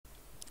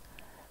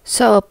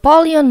So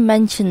Apollyon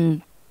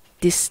mentioned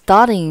the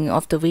starting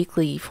of the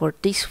weekly for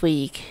this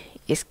week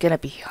is gonna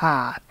be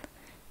hard,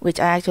 which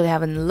I actually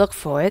haven't looked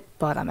for it,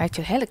 but I'm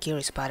actually hella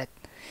curious about it.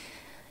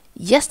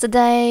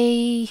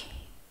 Yesterday,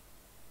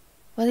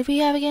 what did we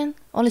have again?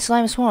 Only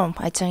Slime Swarm,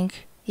 I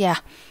think. Yeah,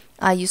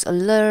 I used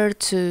alert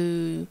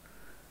to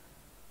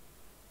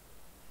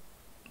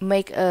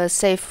make a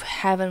safe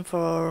haven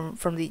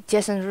from the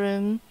Jason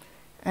room,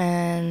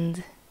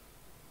 and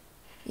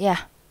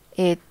yeah,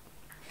 it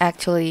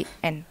actually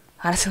and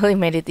honestly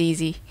made it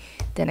easy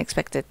than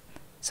expected.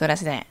 So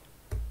that's that.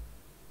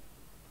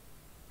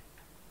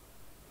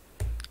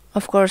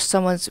 Of course,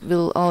 someone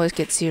will always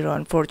get zero,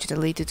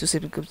 unfortunately, due to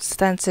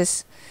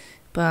circumstances,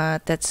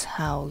 but that's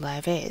how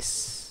life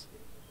is.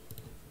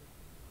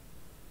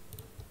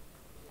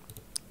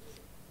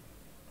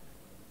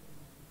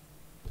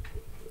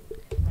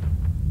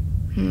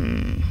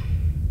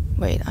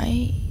 Wait,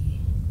 I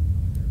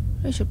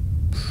should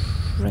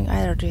bring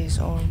either this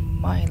or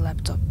my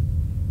laptop.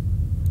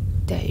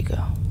 There you go.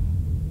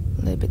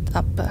 A little bit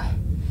up,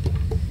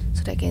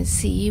 so that I can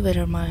see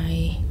whether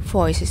my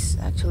voice is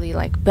actually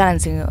like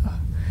balancing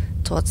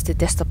towards the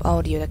desktop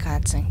audio, that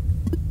kind of thing.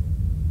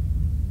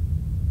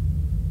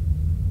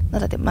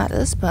 Not that it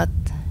matters, but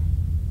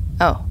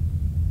oh,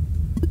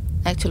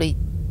 actually,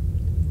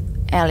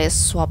 alias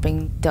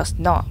swapping does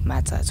not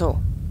matter at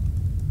all.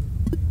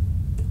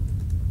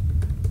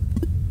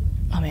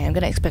 I mean, I'm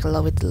gonna expect a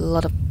lot with a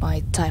lot of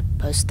my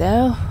typos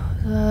though.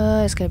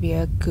 It's gonna be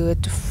a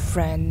good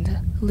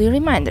friendly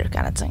reminder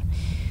kind of thing.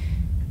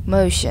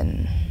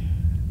 Motion.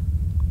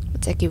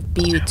 Let's actually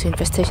view to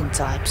infestation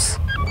types.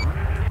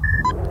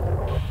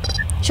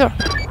 Sure.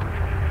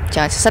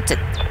 Challenge accepted.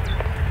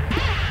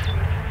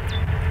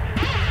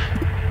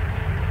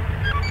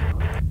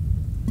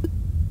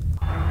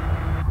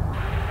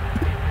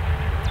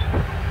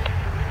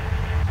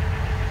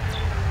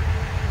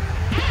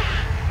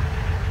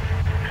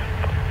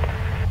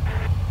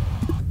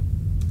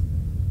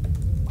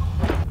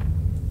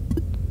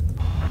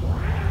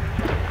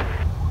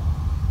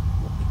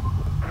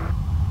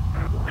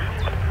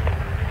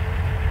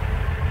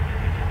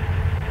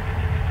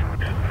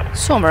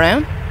 Swim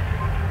around.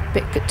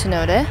 Bit good to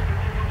know there.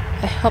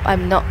 I hope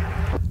I'm not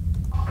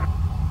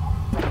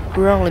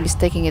wrongly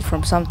mistaking it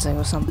from something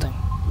or something.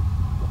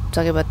 I'm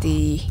talking about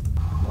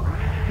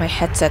my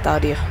headset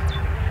audio.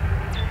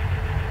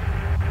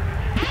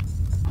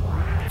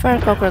 If I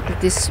recall correctly,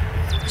 this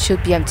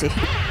should be empty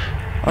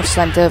or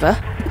slammed over.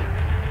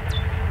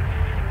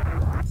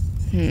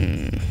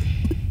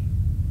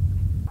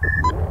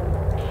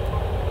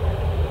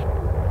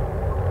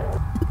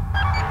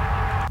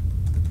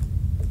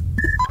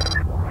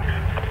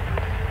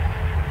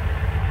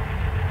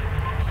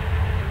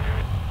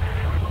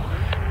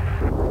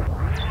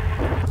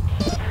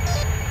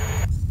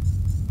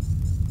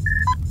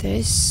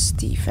 There's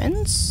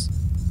defense.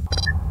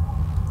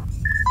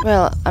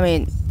 Well, I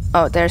mean,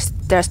 oh, there's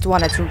the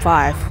one at room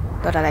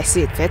 5. Not that I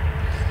see it fit.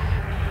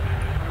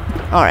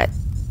 All right.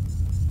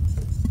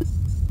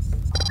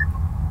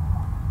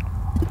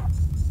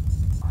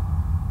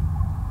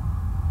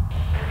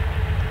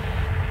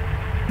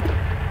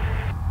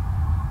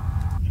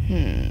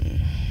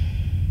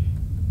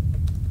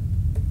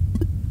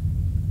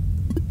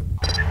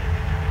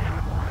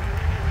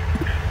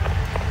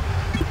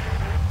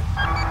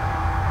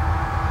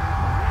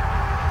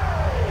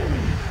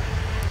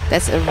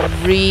 That's a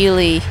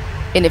really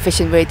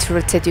inefficient way to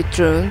rotate your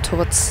drone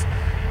towards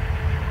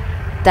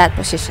that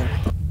position.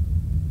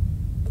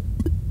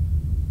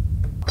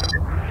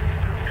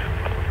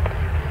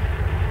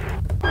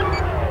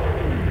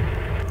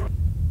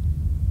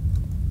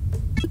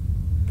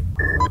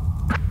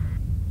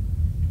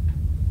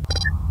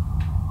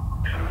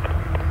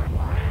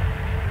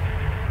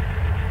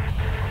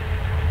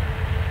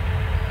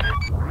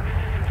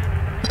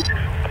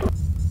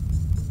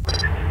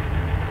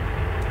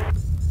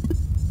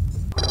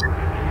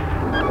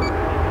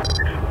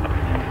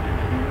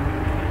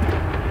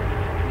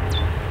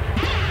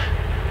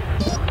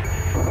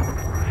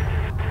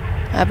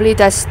 I believe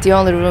that's the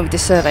only room with the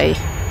survey.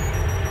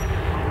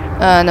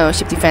 No,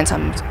 ship defense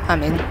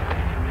I'm in.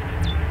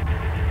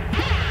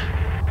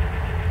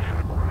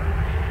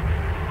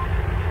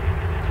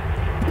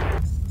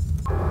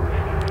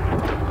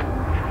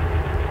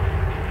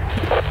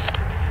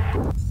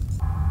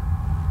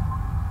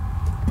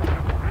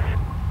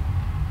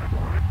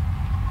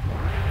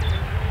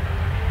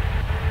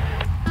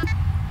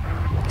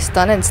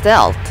 Stun and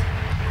stealth.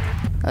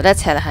 Oh,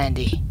 that's hella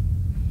handy.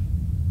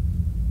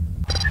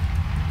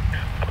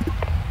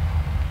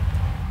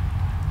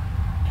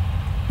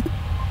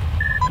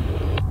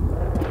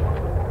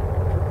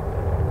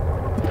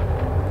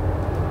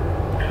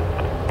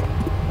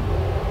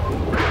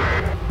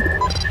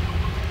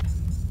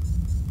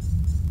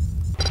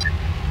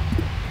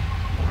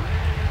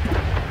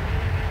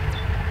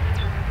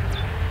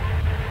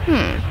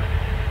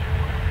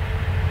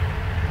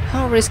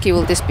 How risky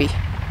will this be?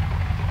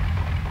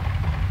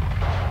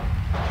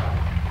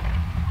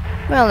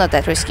 Well, not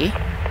that risky.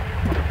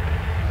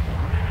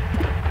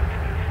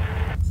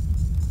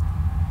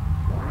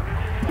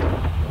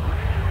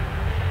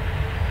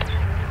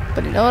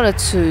 In order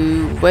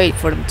to wait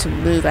for them to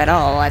move at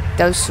all at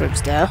those rooms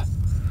though,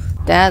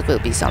 that will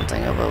be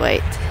something of a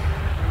wait.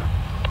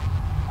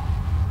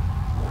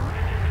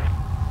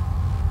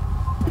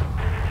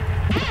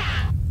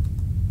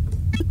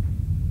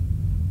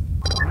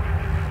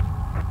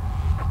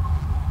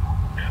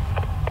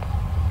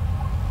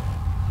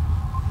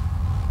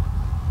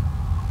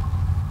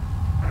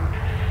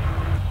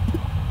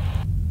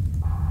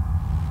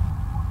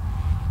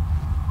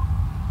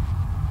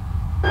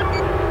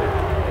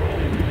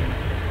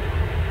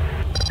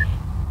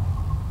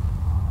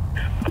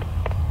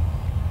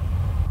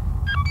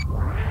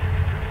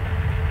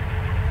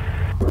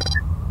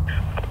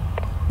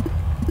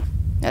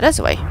 Yeah, that's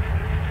a way.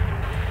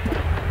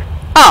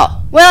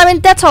 Oh, well, I mean,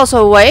 that's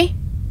also a way.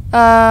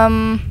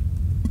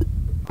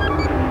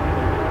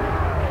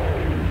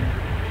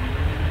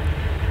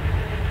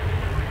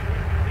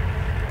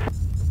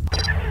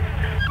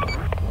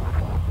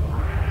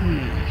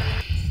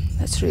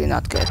 That's really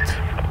not good.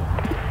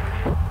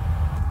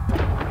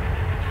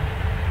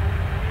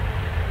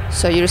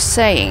 So you're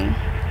saying...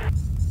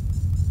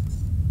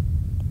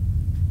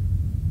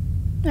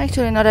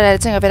 Actually, now that I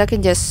think of it, I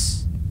can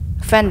just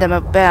fend them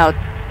about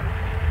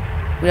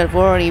without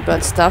worry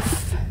about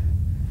stuff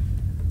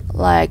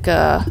like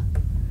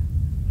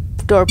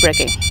door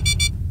breaking.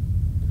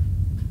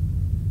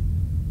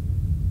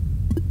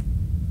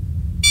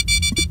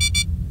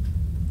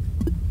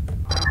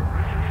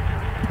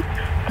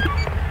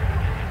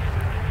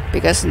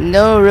 Because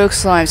no rogue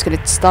slime's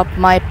gonna stop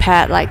my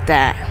path like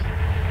that.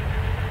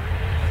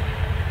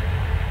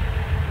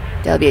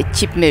 That'll be a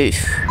cheap move.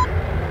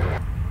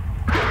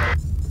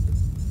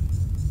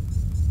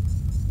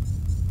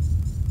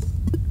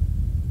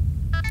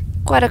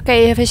 Quite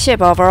okay of a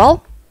ship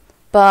overall,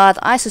 but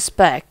I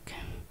suspect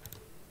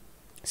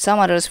some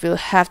others will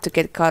have to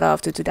get cut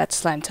off due to that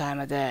slime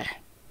timer there.